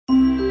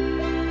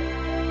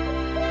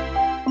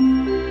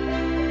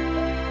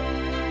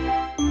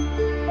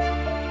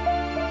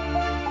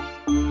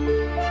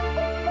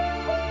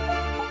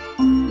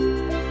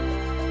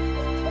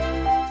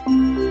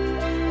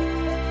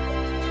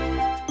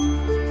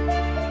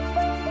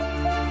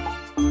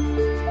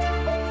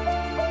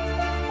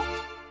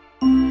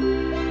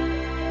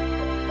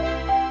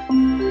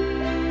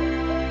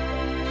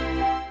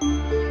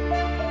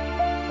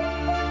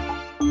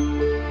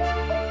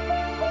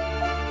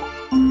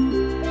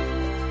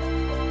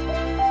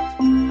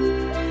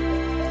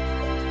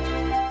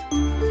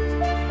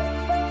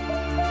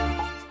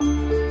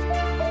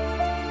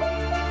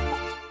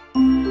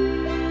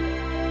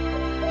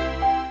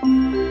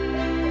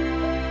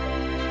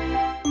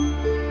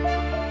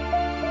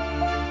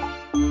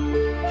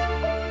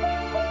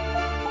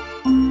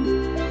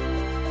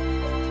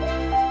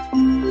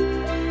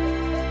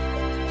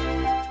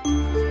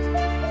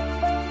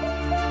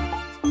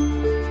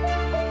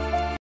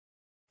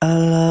I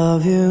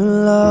love you,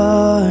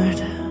 Lord,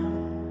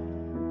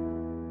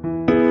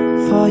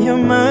 for your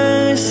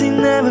mercy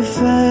never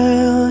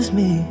fails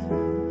me.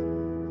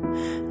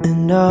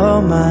 And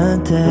all my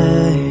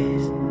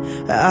days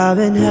I've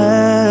been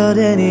held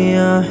in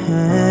your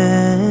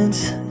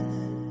hands.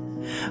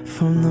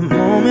 From the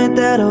moment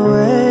that I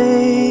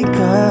wake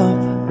up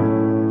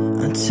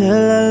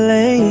until I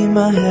lay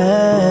my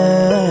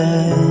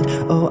head,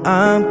 oh,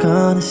 I'm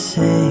gonna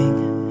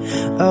sing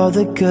of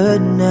the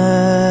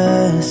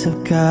goodness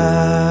of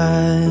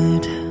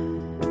God.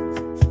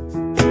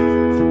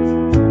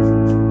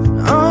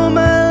 All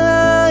my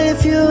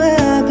life you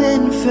have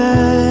been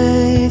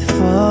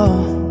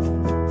faithful,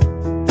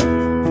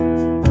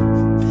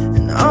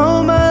 and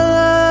all my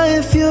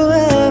life you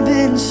have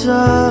been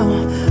so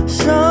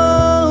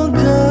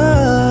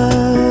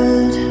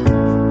good.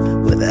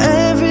 With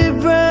every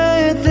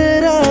breath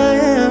that I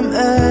am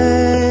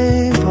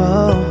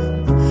able,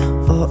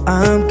 oh,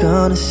 I'm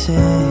gonna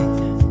sing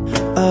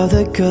of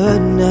the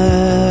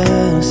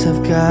goodness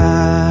of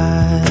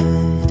God.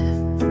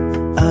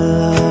 I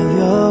love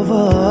your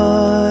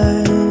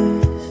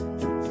voice.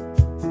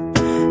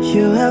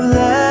 You have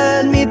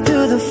led me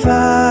through the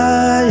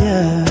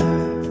fire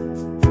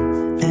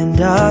and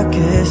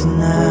darkest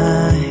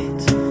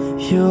nights.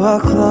 You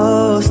are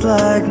close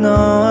like no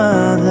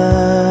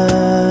other.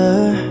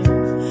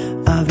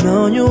 I've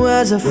known you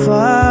as a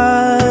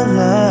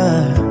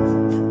father,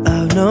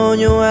 I've known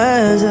you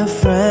as a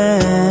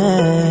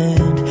friend.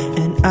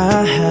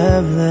 I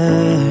have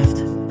lived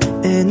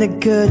in the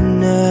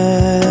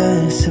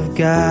goodness of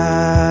God.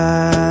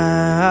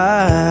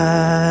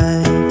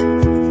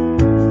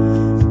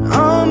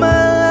 All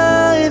my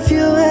life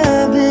you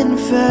have been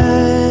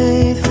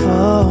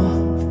faithful,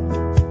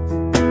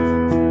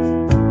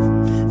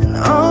 and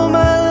all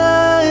my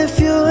life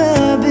you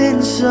have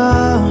been so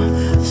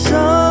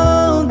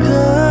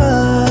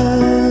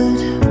good.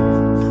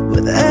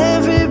 With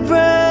every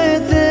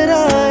breath that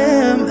I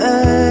am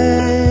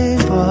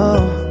able,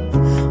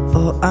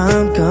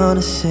 I'm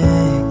gonna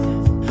sing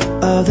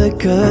of the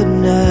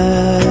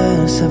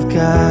goodness of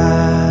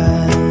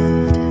God.